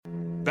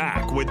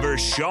Back with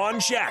Vershawn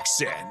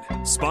Jackson,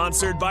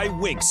 sponsored by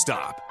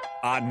Wingstop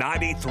on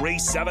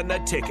 93.7 The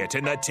Ticket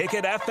and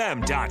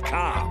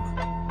theticketfm.com.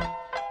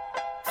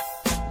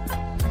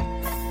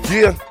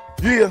 Yeah.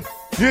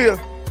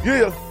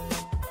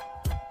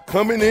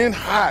 Coming in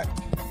hot.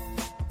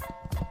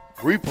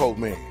 Repo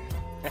Man.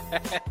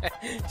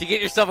 Did you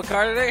get yourself a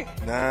car today?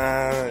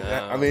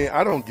 Nah, I mean,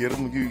 I don't get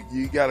them.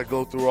 You got to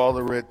go through all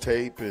the red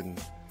tape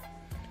and.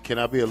 Can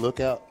I be a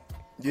lookout?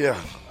 Yeah,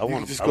 I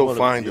want to just go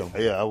find them.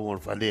 Yeah, I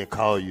want. If I did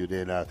call you,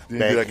 then I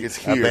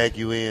bag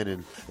you in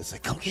and say,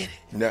 "Come get it."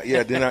 Now,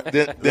 yeah,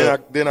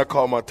 then I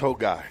call my tow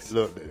guys.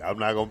 Look, I'm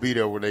not gonna be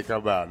there when they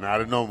come out.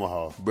 Not in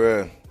Omaha,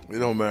 bruh. It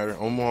don't matter,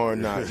 Omaha or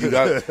not. You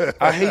got.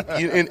 I hate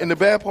you, and the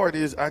bad part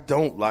is I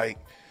don't like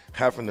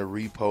having to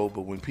repo,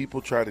 but when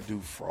people try to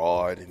do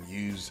fraud and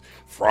use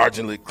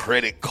fraudulent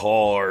credit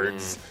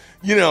cards,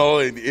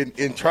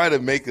 and try to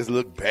make us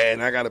look bad,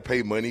 and I got to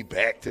pay money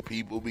back to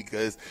people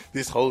because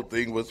this whole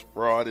thing was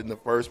fraud in the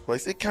first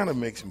place, it kind of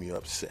makes me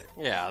upset.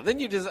 Yeah, then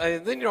you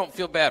don't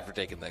feel bad for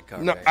taking that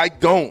car. No, right? I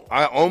don't.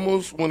 I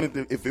almost wanted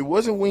to. If it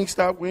wasn't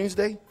Wingstop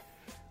Wednesday,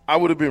 I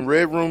would have been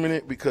red rooming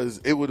it because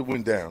it would have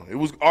went down. It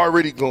was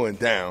already going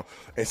down,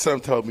 and some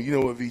told me, you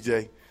know what,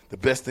 VJ? The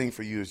best thing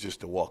for you is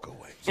just to walk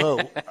away. So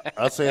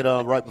I said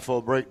right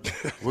before break,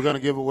 we're going to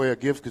give away a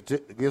gift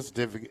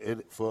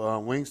certificate for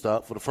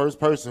Wingstop for the first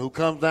person who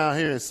comes down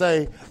here and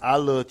say, I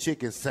love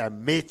chicken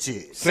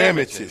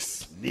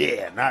sandwiches.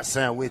 Yeah, not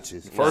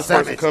sandwiches. First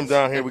person comes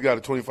down here, we got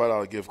a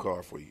 $25 gift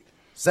card for you.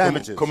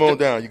 Sandwiches. Come on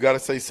down. You got to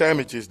say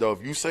sandwiches, though.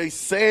 If you say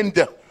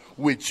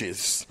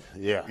sandwiches,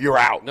 you're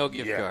out. No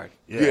gift card.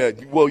 Yeah.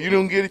 Well, you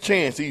don't get a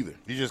chance either.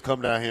 You just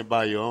come down here and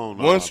buy your own.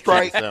 One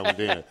strike,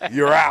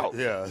 you're out.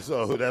 Yeah,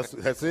 so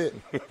that's it.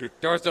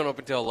 Doors don't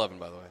open till 11,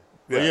 by the way.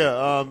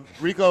 Yeah,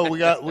 Rico, we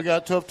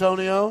got Tough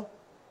Tony on.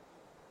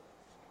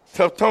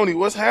 Tough Tony,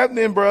 what's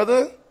happening,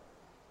 brother?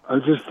 I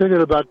was just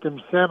thinking about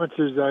them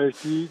sandwiches I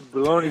used to eat,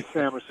 bologna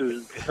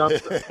sandwiches.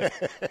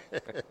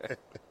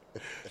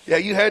 Yeah,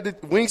 you had the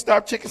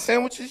Wingstop chicken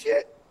sandwiches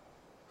yet?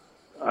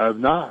 I have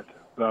not.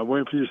 But I'm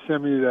waiting for you to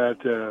send me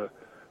that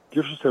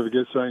gift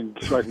certificate so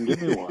I can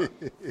get me one.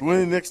 When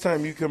the next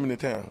time you coming to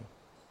town?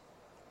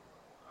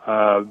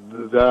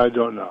 That I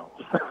don't know.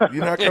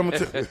 You're not coming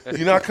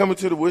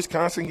to the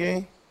Wisconsin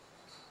game?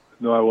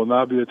 No, I will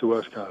not be at the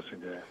Wisconsin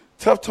game.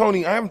 Tough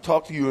Tony, I haven't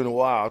talked to you in a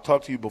while. I'll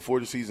talk to you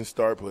before the season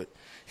starts, but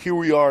here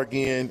we are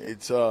again.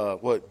 It's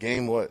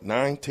game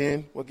 9,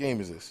 10? What game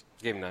is this?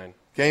 Game 9.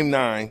 Game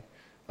 9.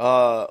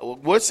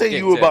 What say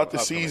Game you 10, about the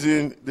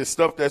season, the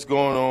stuff that's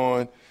going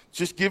on?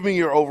 Just give me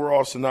your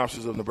overall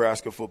synopsis of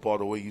Nebraska football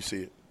the way you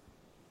see it.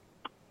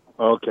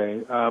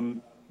 Okay.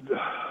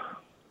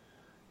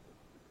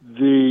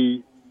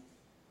 The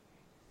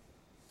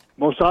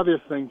most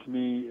obvious thing to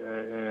me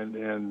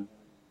and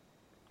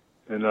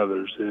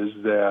others is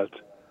that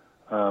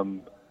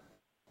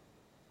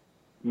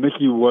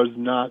Mickey was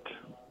not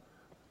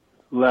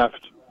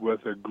left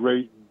with a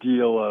great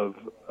deal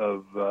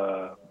of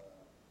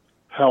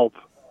help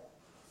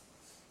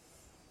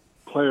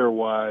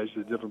player-wise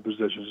at different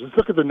positions. Let's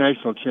look at the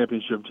national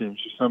championship teams.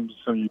 Some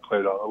of you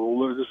played on.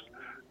 Well, just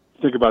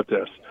think about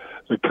this.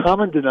 The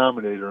common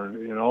denominator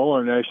in all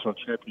our national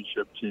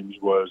championship teams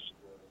was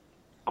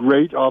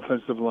great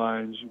offensive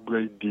lines,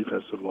 great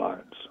defensive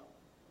lines.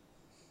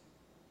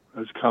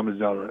 That's a common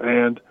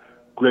denominator. And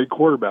great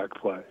quarterback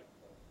play.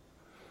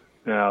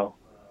 Now,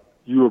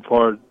 you were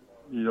part,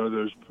 there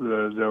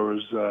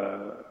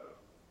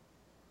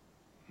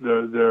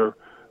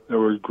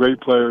were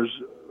great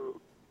players,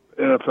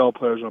 NFL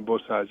players on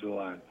both sides of the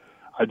line.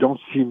 I don't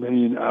see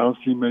many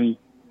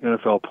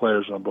NFL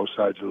players on both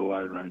sides of the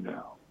line right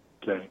now.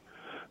 Okay,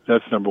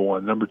 that's number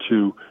one. Number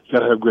two, you got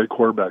to have great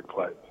quarterback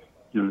play.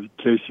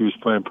 Casey was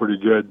playing pretty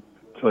good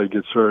until he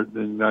gets hurt,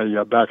 and now you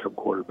got backup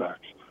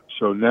quarterbacks.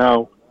 So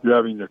now you're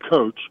having to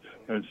coach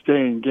and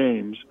stay in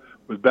games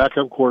with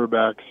backup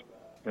quarterbacks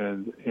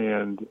and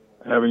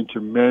having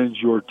to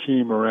manage your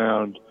team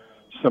around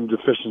some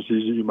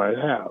deficiencies that you might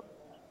have.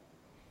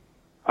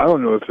 I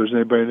don't know if there's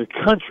anybody in the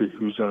country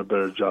who's done a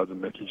better job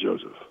than Mickey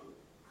Joseph.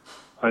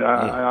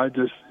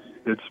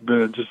 It's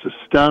been just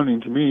astounding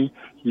to me.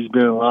 He's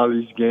been in a lot of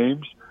these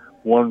games,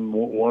 won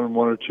one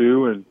or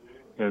two,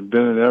 and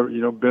been in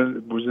every.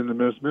 Ben was in the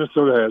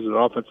Minnesota has an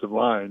offensive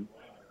line.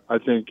 I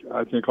think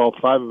all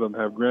five of them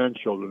have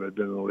grandchildren. They've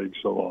been in the league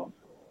so long.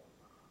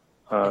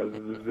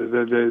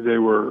 They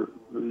were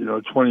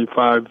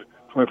 24,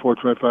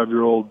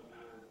 25-year-old,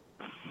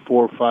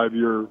 4 or 5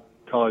 year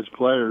college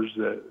players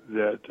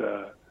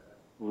that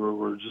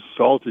were just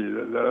salty.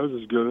 That was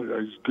as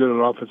good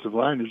an offensive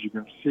line as you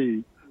can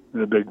see in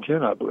the Big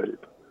Ten, I believe.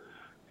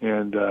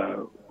 And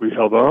we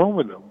held our own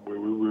with them.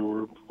 We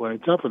were playing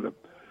tough with them.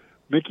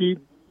 Mickey,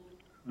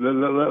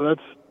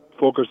 let's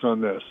focus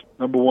on this.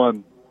 Number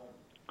one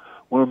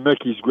of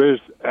Mickey's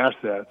greatest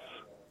assets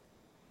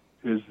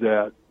is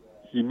that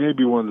he may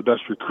be one of the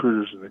best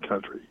recruiters in the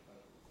country.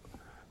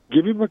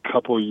 Give him a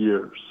couple of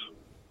years.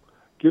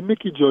 Give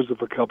Mickey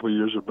Joseph a couple of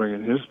years of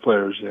bringing his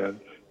players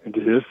into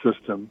his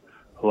system,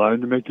 allow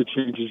him to make the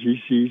changes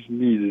he sees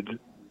needed,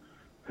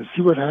 and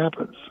see what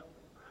happens.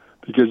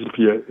 Because if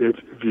you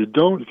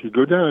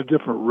go down a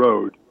different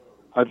road,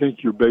 I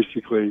think you're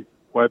basically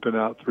wiping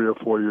out 3 or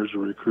 4 years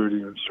of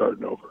recruiting and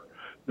starting over.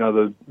 Now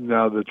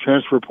the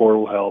transfer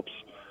portal helps,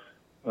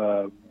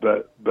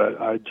 but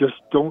I just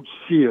don't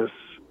see us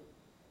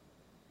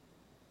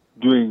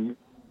doing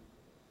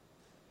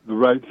the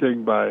right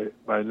thing by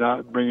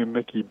not bringing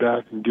Mickey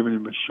back and giving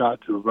him a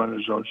shot to run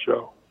his own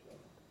show.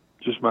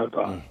 Just my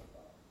thought.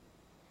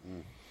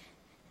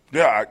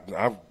 Yeah,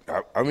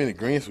 I'm in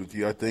agreement with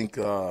you. I think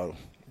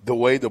the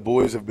way the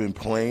boys have been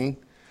playing,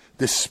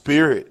 the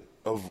spirit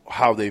of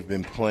how they've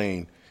been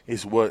playing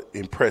is what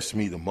impressed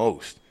me the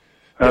most.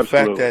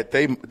 Absolutely. The fact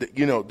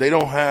that they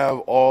don't have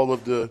all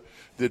of the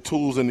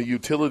tools in the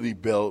utility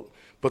belt,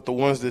 but the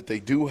ones that they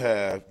do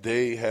have,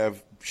 they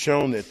have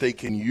shown that they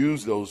can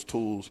use those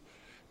tools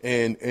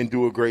and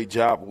do a great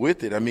job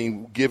with it. I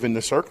mean, given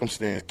the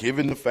circumstance,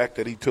 given the fact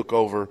that he took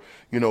over,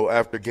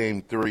 after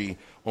Game 3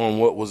 on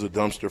what was a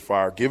dumpster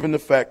fire, given the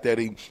fact that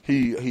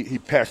he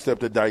patched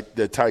up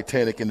the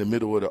Titanic in the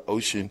middle of the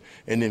ocean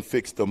and then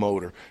fixed the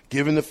motor,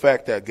 given the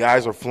fact that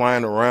guys are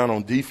flying around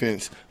on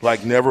defense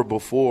like never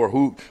before,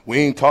 who we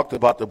ain't talked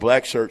about the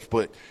black shirts,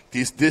 but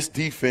this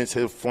defense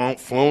has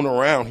flown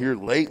around here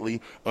lately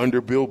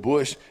under Bill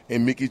Bush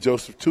and Mickey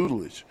Joseph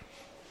tutelage.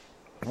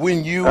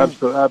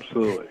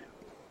 Absolutely.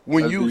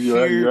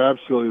 You're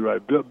absolutely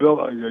right.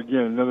 Bill,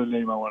 again, another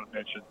name I want to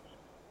mention.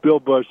 Bill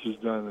Bush has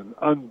done an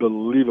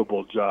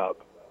unbelievable job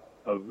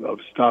of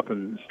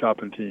stopping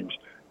teams.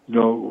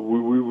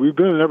 We've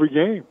been in every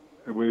game,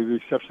 with the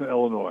exception of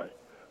Illinois.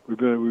 We've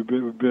been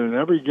in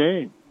every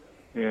game,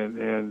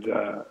 and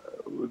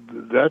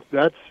that's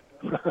that's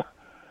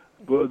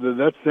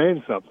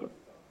saying something.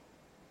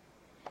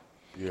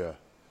 Yeah.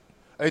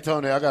 Hey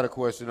Tony, I got a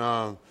question.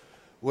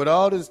 What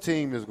all this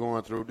team is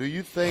going through, do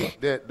you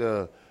think that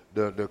the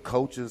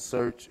coaching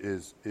search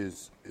is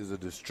a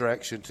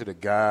distraction to the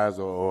guys,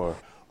 or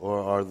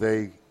are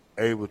they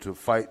able to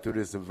fight through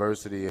this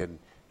adversity and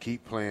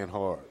keep playing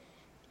hard?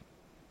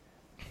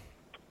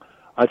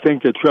 I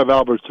think that Trev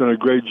Albert's done a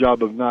great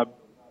job of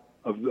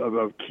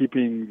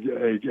keeping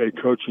a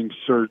coaching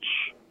search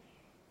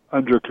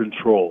under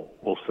control,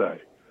 we'll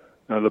say.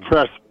 Now the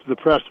press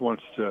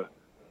wants to,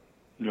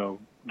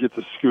 get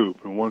the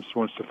scoop and wants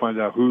to find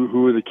out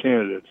who are the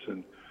candidates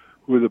and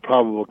who are the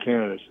probable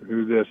candidates and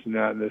who this and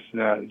that and this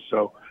and that. And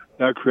so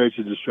that creates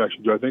a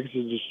distraction. Do I think it's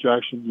a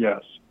distraction?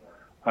 Yes.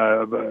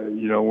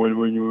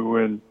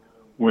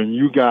 When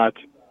you got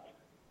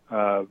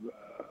a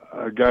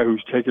guy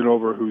who's taken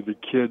over, who the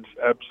kids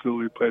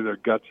absolutely play their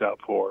guts out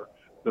for,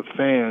 the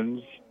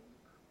fans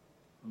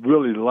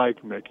really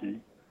like Mickey,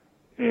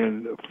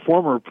 and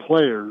former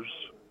players,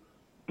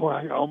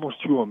 boy,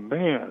 almost to a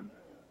man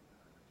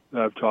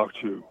that I've talked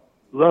to,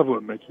 love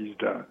what Mickey's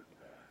done.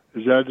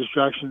 Is that a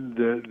distraction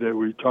that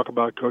we talk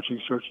about coaching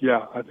search?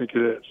 Yeah, I think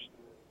it is.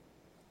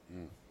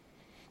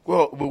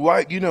 Well, but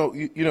why?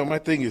 My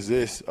thing is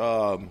this.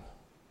 Well,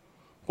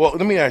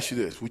 let me ask you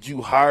this: would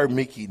you hire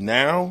Mickey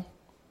now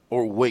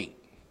or wait?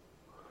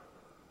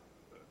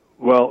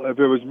 Well, if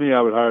it was me,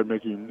 I would hire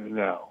Mickey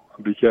now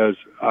because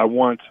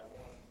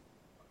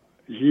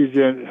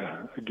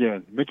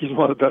Mickey's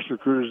one of the best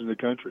recruiters in the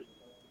country.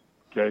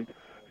 Okay,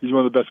 he's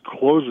one of the best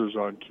closers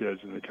on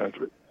kids in the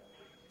country.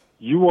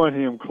 You want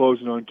him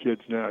closing on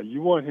kids now.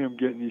 You want him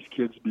getting these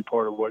kids to be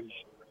part of what he's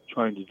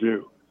trying to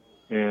do.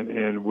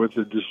 And with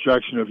the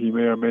distraction of he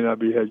may or may not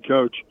be head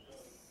coach,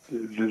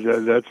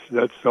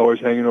 that's always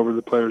hanging over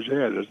the player's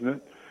head, isn't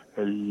it?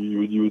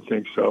 You would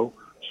think so.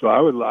 So I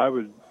would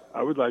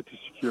like to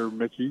secure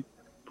Mickey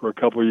for a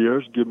couple of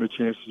years, give him a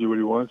chance to do what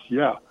he wants.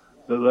 Yeah,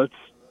 let's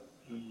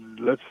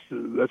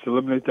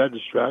eliminate that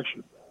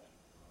distraction.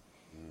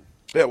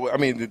 Yeah, well, I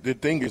mean, the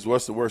thing is,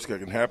 what's the worst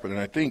that can happen? And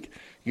I think,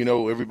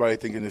 everybody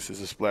thinking this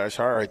is a splash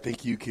hire. I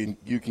think you can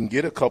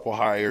get a couple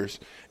hires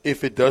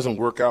if it doesn't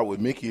work out with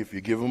Mickey, if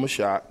you give him a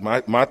shot.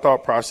 My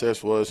thought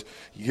process was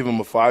you give him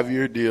a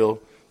 5-year deal,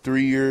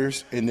 3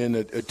 years, and then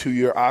a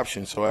 2-year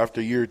option. So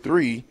after year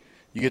 3,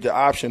 you get the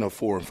option of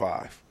 4 and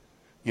 5.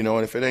 And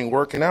if it ain't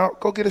working out,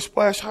 go get a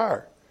splash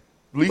hire.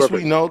 At least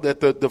Perfect. We know that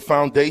the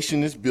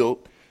foundation is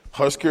built.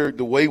 Husker,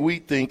 the way we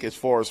think as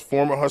far as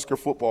former Husker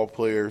football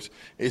players,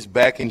 is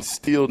back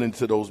instilled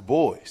into those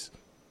boys.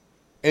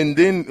 And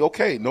then,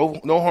 okay, no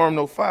harm,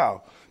 no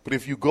foul. But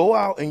if you go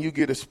out and you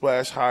get a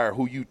splash hire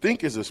who you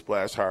think is a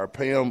splash hire,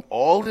 pay them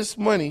all this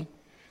money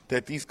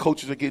that these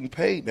coaches are getting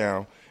paid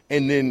now,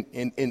 and then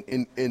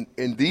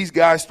and these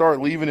guys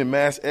start leaving in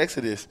mass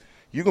exodus,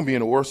 you're going to be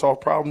in a worse off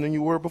problem than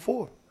you were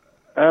before.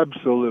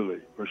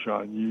 Absolutely,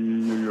 Rashawn.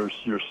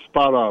 You're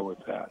spot on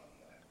with that.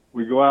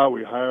 We go out,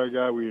 we hire a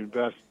guy, we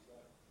invest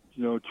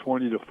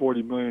 $20 to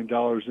 $40 million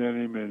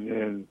in him,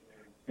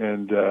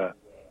 and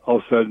all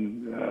of a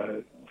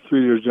sudden,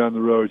 3 years down the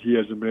road, he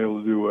hasn't been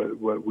able to do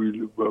what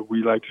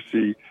we like to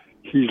see.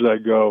 He's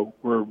let go.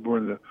 We're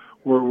paying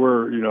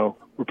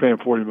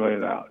 $40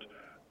 million out.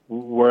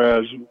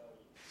 Whereas,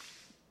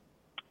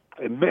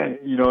 and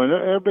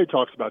everybody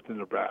talks about the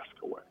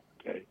Nebraska way.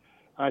 Okay,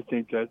 I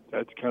think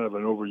that's kind of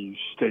an overused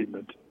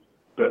statement.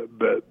 But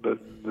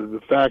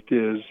the fact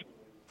is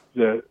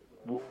that,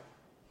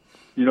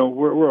 you know,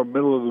 we're a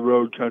middle of the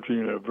road country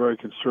in a very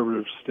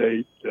conservative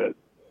state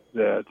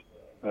that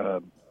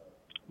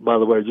by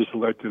the way, just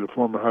elected a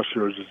former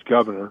Husker as its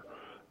governor.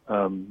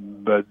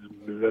 But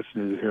that's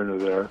neither here nor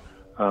there.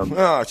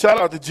 Shout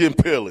out to Jim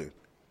Pillin.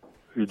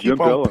 Jim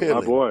Pillin,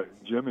 my boy,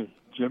 Jimmy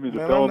the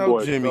Pillin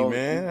boy. Jimmy,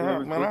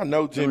 man. I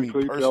know Jimmy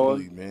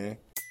personally, man.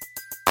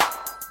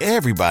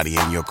 Everybody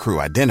in your crew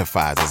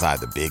identifies as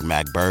either Big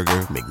Mac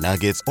Burger,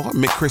 McNuggets, or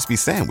McCrispy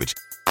Sandwich.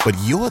 But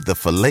you're the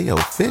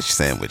Filet-O-Fish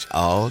Sandwich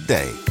all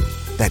day.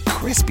 That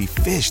crispy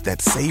fish, that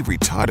savory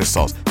tartar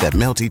sauce, that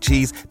melty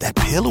cheese, that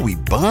pillowy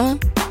bun.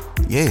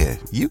 Yeah,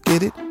 you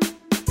get it.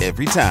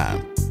 Every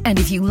time. And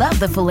if you love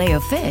the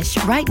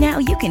Filet-O-Fish, right now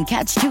you can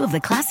catch two of the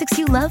classics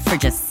you love for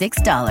just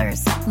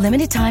 $6.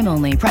 Limited time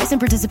only. Price and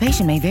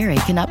participation may vary.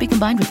 Cannot be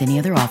combined with any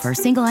other offer.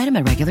 Single item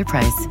at regular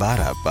price.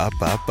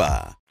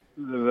 Ba-da-ba-ba-ba.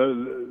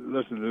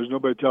 Listen, there's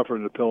nobody tougher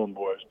than the Pillin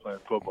boys playing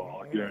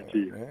football. I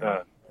guarantee you.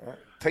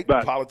 Take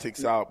the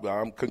politics out.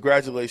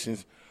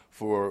 Congratulations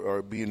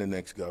for being the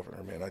next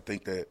governor, man. I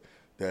think that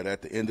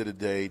at the end of the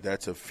day,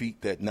 that's a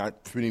feat that not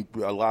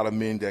a lot of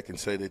men that can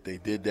say that they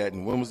did that.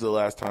 And when was the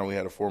last time we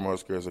had a former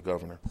Husker as a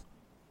governor?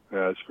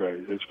 Yeah, that's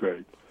great. It's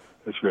great.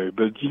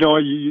 But you know,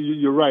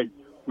 you're right.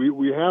 We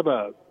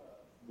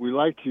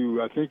like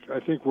to. I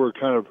think we're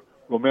kind of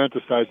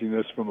romanticizing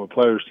this from a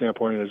player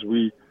standpoint as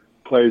we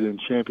played in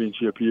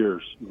championship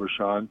years,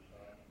 Rashawn.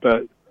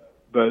 But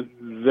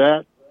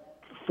that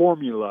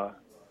formula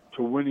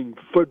to winning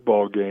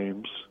football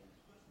games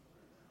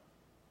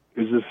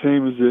is the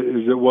same as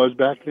it was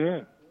back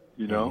then.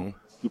 You know,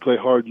 You play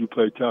hard, you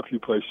play tough, you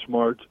play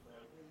smart,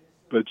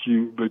 but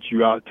you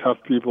out tough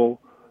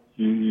people.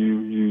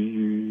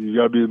 You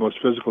got to be the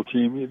most physical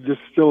team. This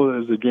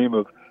still is a game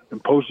of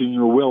imposing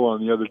your will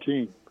on the other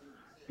team,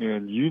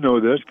 and you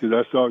know this because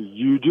that's how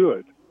you do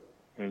it.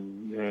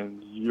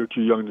 And you're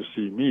too young to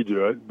see me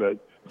do it, but.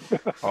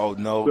 Oh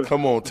no!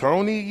 Come on,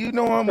 Tony. You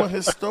know I'm a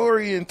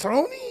historian,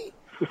 Tony.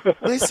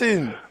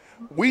 Listen.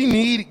 We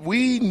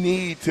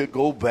need to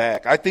go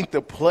back. I think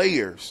the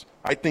players,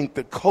 I think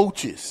the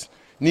coaches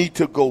need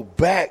to go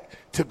back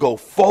to go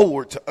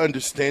forward to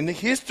understand the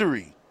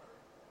history.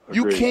 Agreed.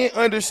 You can't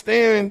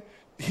understand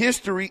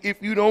history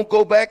if you don't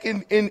go back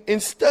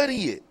and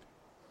study it.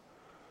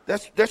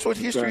 That's what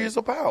history is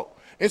about.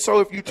 And so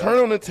if you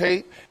turn on the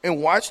tape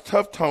and watch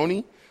Tough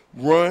Tony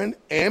run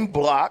and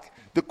block,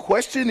 the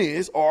question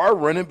is, are our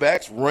running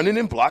backs running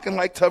and blocking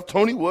like Tough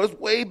Tony was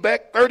way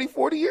back 30,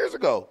 40 years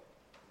ago?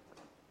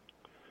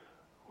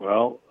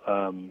 Well,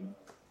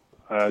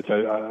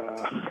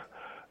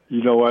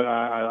 you know what?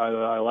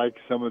 I like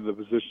some of the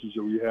positions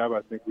that we have.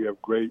 I think we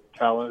have great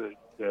talent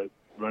at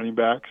running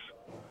backs.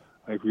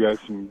 I think we got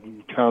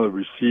some talented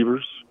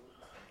receivers.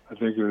 I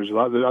think there's a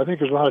lot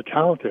of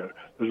talent there.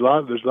 There's a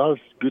lot of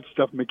good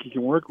stuff Mickey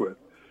can work with.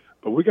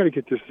 But we got to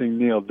get this thing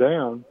nailed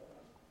down.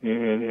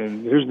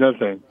 And here's another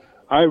thing.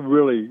 I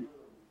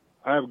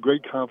have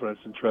great confidence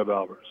in Trev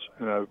Alvarez,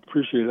 and I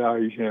appreciate how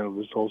he's handled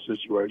this whole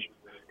situation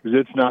because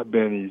it's not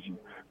been easy.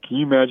 Can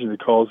you imagine the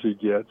calls he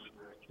gets?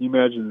 Can you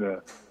imagine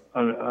the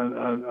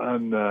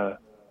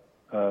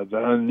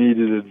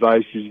unneeded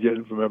advice he's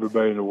getting from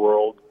everybody in the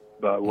world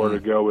about where to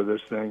go with this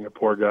thing? A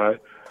poor guy,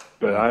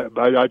 but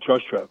I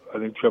trust Trev. I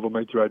think Trev will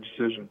make the right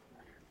decision,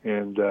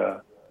 and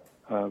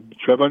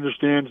Trev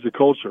understands the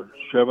culture.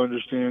 Trev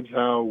understands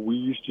how we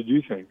used to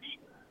do things,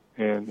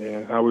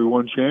 and how we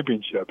won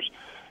championships.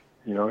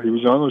 You know, he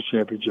was on those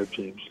championship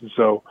teams, and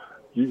so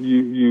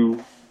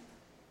you've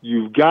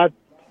got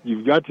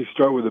to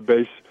start with a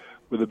base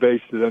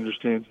that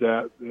understands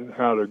that and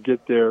how to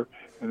get there,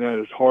 and that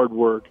is hard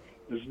work.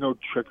 There's no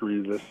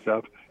trickery to this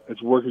stuff.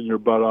 It's working your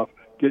butt off,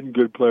 getting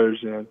good players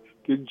in,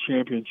 getting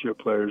championship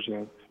players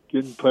in,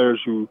 getting players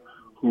who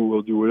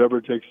will do whatever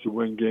it takes to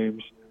win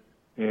games,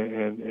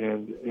 and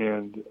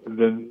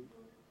then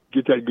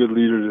get that good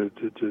leader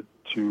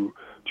to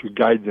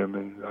guide them.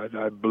 And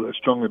I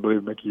strongly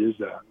believe Mickey is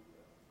that.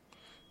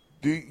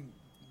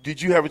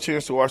 Did you have a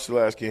chance to watch the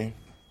last game?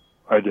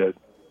 I did.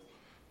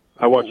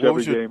 I watch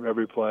every game,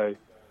 every play,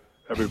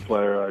 every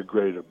player. I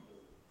grade them.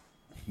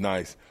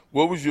 Nice.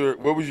 What was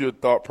your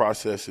thought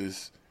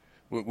processes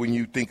when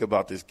you think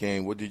about this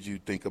game? What did you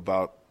think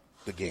about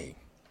the game?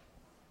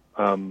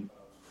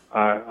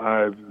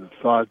 I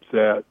thought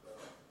that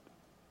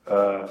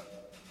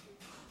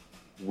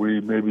we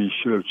maybe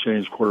should have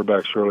changed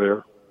quarterbacks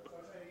earlier.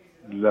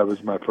 That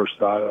was my first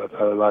thought. I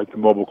thought I liked the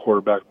mobile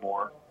quarterback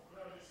more.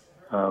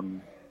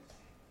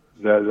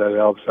 That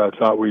helps. I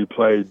thought we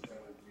played.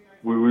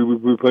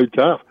 We played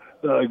tough.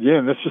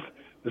 Again, this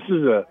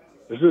is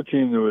a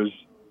team that was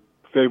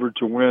favored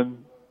to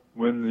win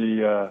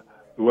the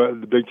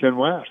Big Ten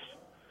West,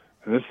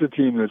 and this is a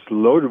team that's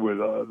loaded with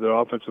their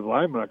offensive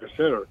linemen. Like I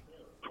said, are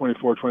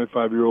 24,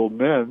 25-year-old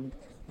men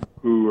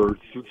who are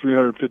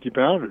 350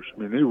 pounders. I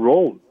mean, they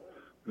rolled.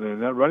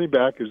 And that running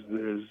back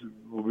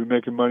will be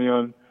making money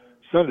on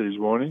Sundays,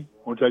 won't he?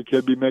 Won't that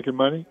kid be making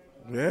money?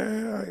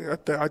 Yeah,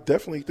 I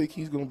definitely think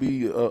he's going to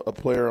be a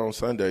player on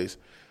Sundays.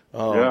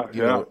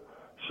 Yeah.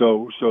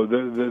 So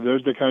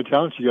there's the kind of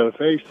talent you got to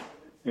face,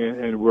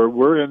 and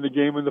we're in the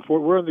game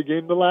we're in the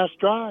game the last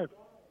drive.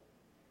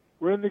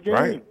 We're in the game.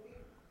 Right.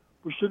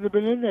 We shouldn't have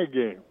been in that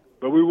game,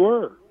 but we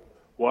were.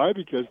 Why?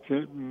 Because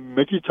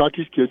Mickey taught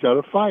these kids how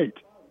to fight.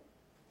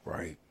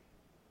 Right.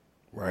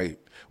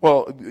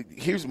 Well,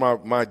 here's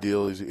my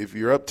deal: is if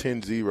you're up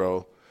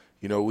 10-0,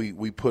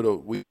 we put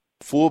a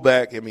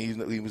fullback. I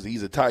mean,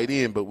 he's a tight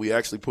end, but we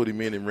actually put him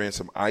in and ran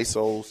some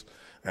ISOs,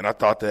 and I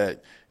thought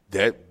that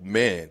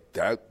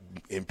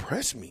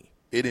impressed me.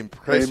 It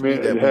impressed me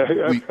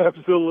that we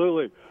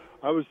absolutely.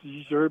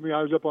 You heard me.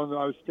 I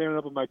was standing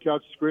up on my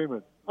couch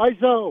screaming,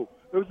 "ISO!"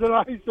 It was an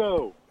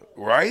ISO.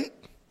 Right.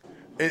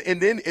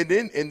 And then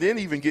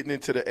even getting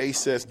into the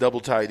ACES double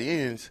tight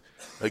ends,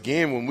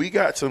 again, when we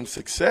got some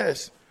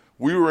success,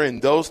 we were in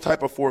those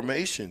type of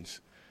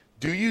formations.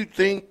 Do you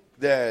think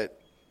that?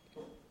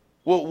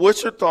 Well,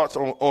 what's your thoughts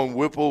on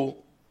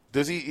Whipple?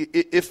 Does he,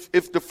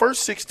 if the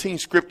first 16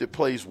 scripted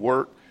plays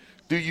work,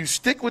 do you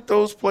stick with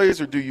those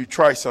plays or do you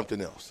try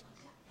something else?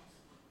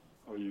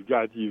 Oh, you've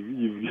got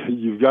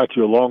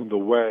you along the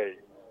way.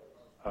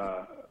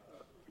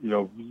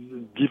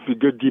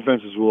 Good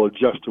defenses will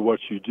adjust to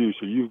what you do,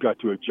 so you've got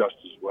to adjust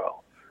as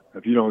well.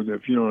 If you don't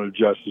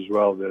adjust as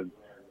well, then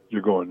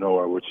you're going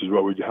nowhere. Which is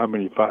what we do. How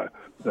many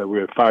we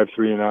had 5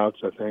 3-and-outs,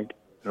 I think,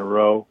 in a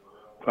row,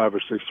 5 or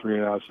 6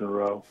 3-and-outs in a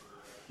row.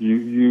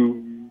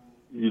 The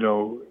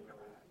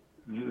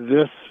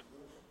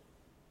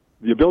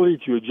ability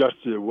to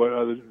adjust to what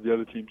the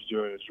other team's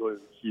doing is really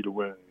the key to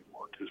winning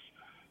anymore,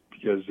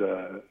 because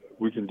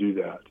we can do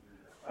that.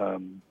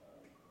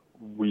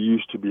 We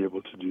used to be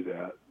able to do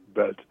that,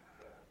 but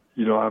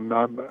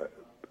I'm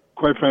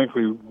quite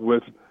frankly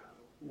with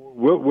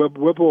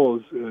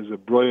Whipple is a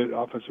brilliant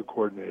offensive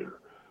coordinator,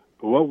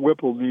 but what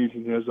Whipple needs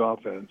in his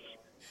offense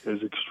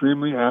is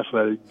extremely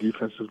athletic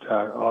offensive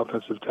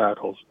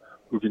tackles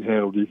who can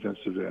handle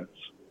defensive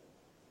ends.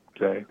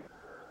 Okay,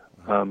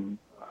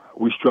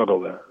 we struggle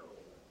there,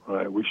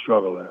 right? We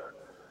struggle there.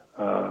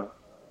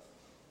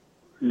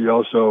 He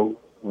also,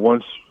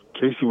 once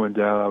Casey went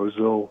down, I was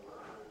a little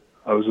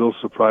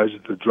surprised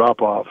at the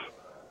drop off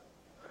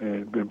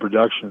in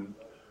production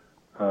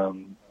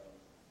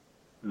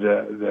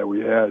that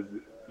we had.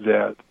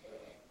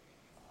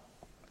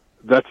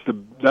 That's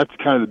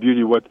kind of the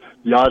beauty of what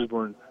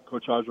the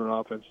Coach Osborne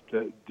offense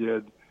did.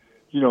 There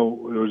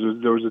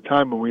was a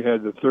time when we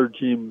had the third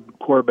team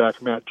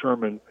quarterback Matt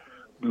Turman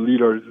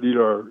lead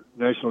our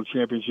national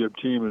championship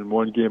team in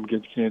one game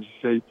against Kansas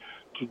State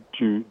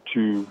to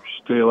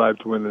stay alive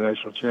to win the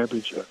national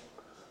championship.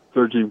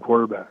 Third team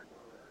quarterback,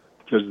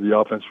 because of the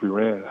offense we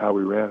ran, how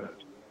we ran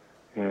it,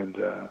 and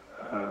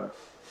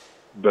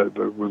but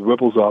with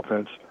Whipple's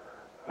offense,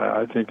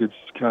 I think it's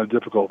kind of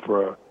difficult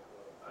for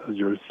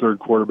your third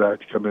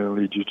quarterback to come in and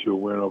lead you to a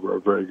win over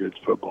a very good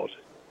football team.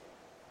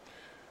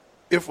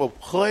 If a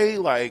play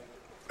like,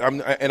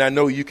 and I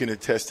know you can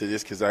attest to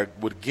this because I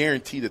would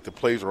guarantee that the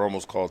plays are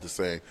almost called the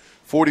same: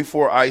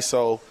 44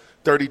 ISO,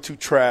 32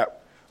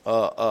 trap,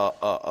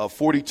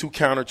 42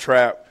 counter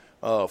trap,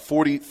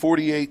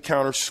 48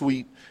 counter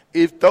sweep.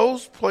 If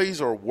those plays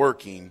are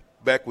working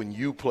back when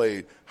you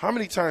played, how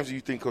many times do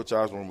you think Coach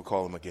Osborne would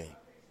call them a game?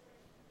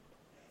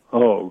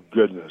 Oh,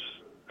 goodness.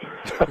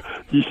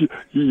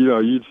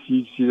 You'd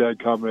see that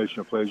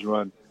combination of plays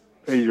run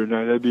 8 or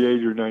 9. That'd be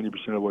 80 or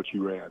 90% of what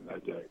you ran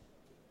that day.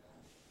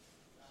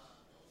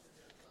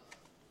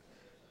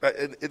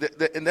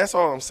 And that's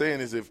all I'm saying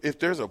is if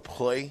there's a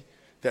play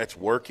that's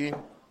working,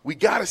 we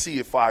got to see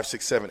it 5,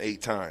 6, 7,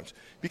 8 times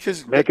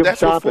because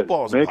that's what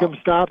football's about. Make them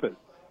stop it.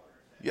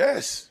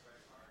 Yes.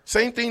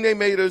 Same thing they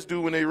made us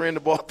do when they ran the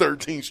ball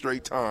 13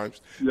 straight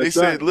times. That's they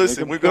said, right.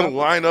 listen, we're going to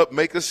line up,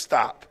 make us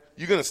stop.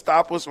 You're going to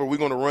stop us or we're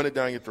going to run it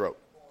down your throat.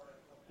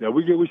 Yeah,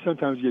 we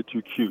sometimes get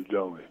too cute,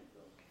 don't we?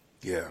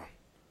 Yeah.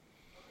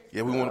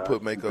 Yeah, we want to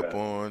put makeup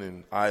on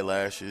and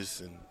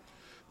eyelashes and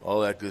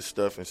all that good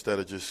stuff instead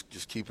of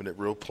just keeping it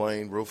real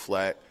plain, real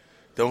flat.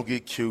 Don't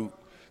get cute.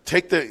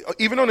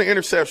 Even on the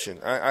interception,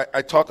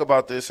 I talk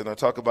about this and I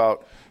talk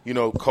about,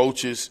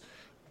 coaches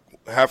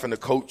having to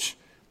coach.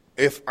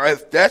 If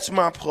that's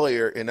my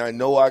player and I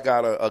know I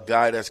got a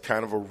guy that's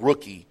kind of a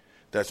rookie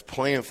that's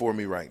playing for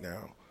me right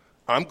now,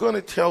 I'm going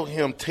to tell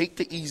him, take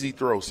the easy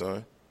throw,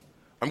 son.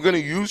 I'm going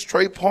to use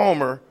Trey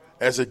Palmer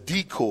as a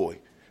decoy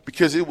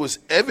because it was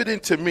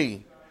evident to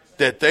me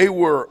that they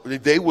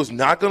was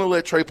not going to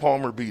let Trey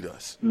Palmer beat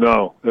us.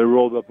 No, they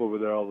rolled up over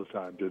there all the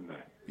time, didn't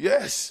they?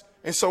 Yes.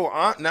 And so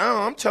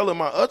now I'm telling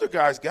my other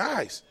guys,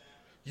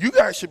 you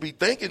guys should be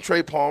thanking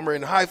Trey Palmer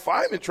and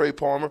high-fiving Trey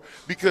Palmer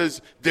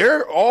because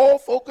they're all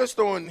focused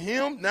on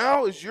him.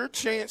 Now is your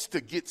chance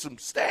to get some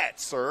stats,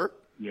 sir.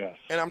 Yes.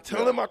 And I'm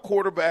telling my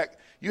quarterback,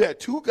 you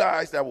had 2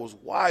 guys that was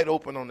wide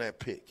open on that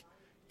pick.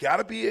 Got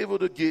to be able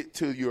to get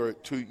to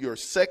your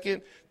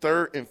second,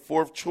 third, and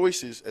fourth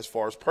choices as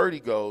far as Purdy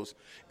goes.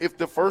 If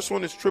the first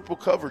one is triple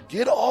cover,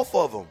 get off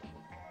of them.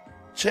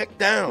 Check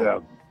down. Yeah.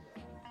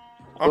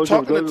 I'm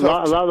talking to a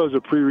lot of those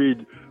are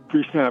pre-read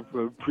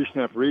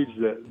pre-snap reads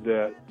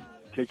that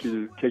take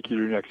you to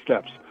your next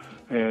steps,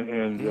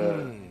 and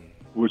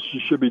which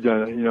should be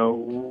done. You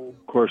know,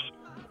 of course,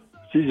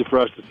 it's easy for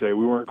us to say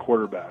we weren't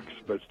quarterbacks,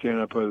 but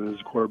standing up as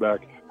a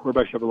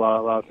quarterbacks have a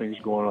lot of things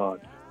going on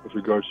with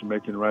regards to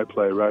making the right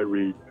play, right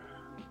read,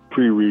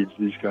 pre-reads,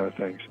 these kind of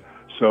things.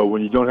 So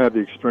when you don't have the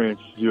experience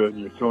to do it,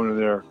 and you're thrown in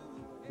there,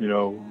 you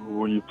know,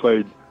 when you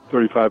played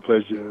 35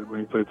 plays,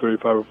 when you played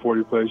 35 or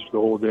 40 plays for the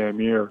whole damn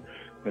year,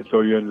 and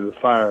throw you into the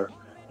fire,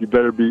 you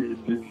better be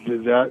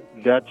that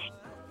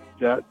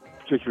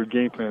particular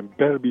game plan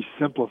better be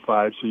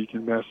simplified so you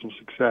can have some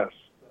success.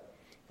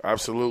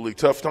 Absolutely.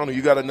 Tough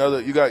Tony,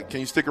 can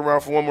you stick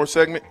around for one more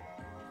segment?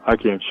 I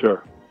can,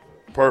 sure.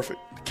 Perfect.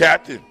 The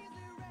captain,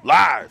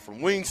 live from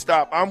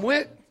Wingstop. I'm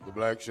with the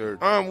black shirt.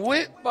 I'm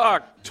with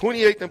Buck.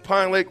 28th and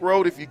Pine Lake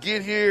Road. If you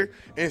get here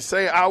and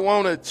say, I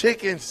want a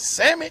chicken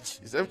sandwich,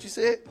 is that what you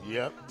said?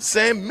 Yep.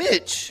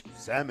 Sandwich.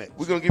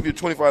 We're going to give you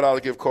a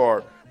 $25 gift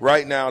card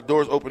right now.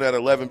 Doors open at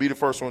 11. Be the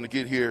first one to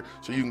get here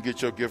so you can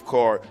get your gift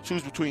card.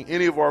 Choose between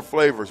any of our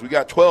flavors. We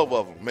got 12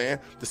 of them, man.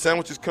 The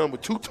sandwiches come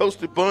with 2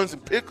 toasted buns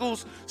and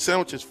pickles.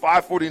 Sandwich is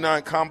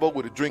 $5.49 combo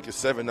with a drink is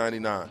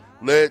 $7.99.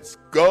 Let's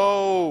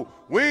go.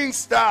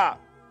 Wingstop.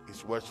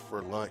 It's what's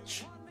for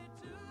lunch.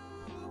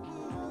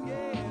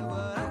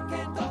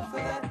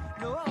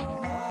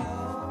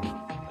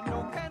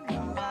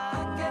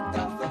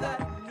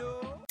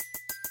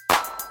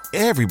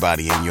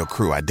 Everybody in your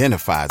crew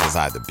identifies as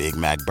either Big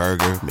Mac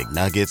Burger,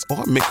 McNuggets,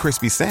 or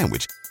McCrispy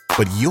Sandwich.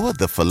 But you're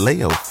the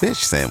Filet-O-Fish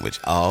Sandwich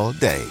all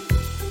day.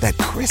 That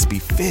crispy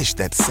fish,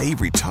 that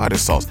savory tartar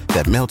sauce,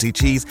 that melty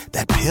cheese,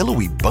 that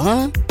pillowy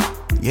bun.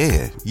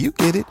 Yeah, you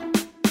get it.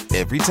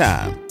 Every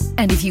time.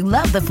 And if you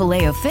love the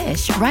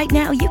Filet-O-Fish, right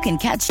now you can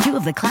catch 2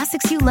 of the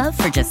classics you love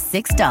for just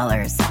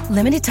 $6.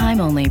 Limited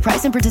time only.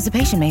 Price and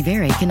participation may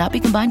vary. Cannot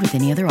be combined with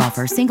any other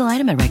offer. Single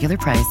item at regular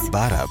price.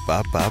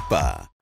 Ba-da-ba-ba-ba.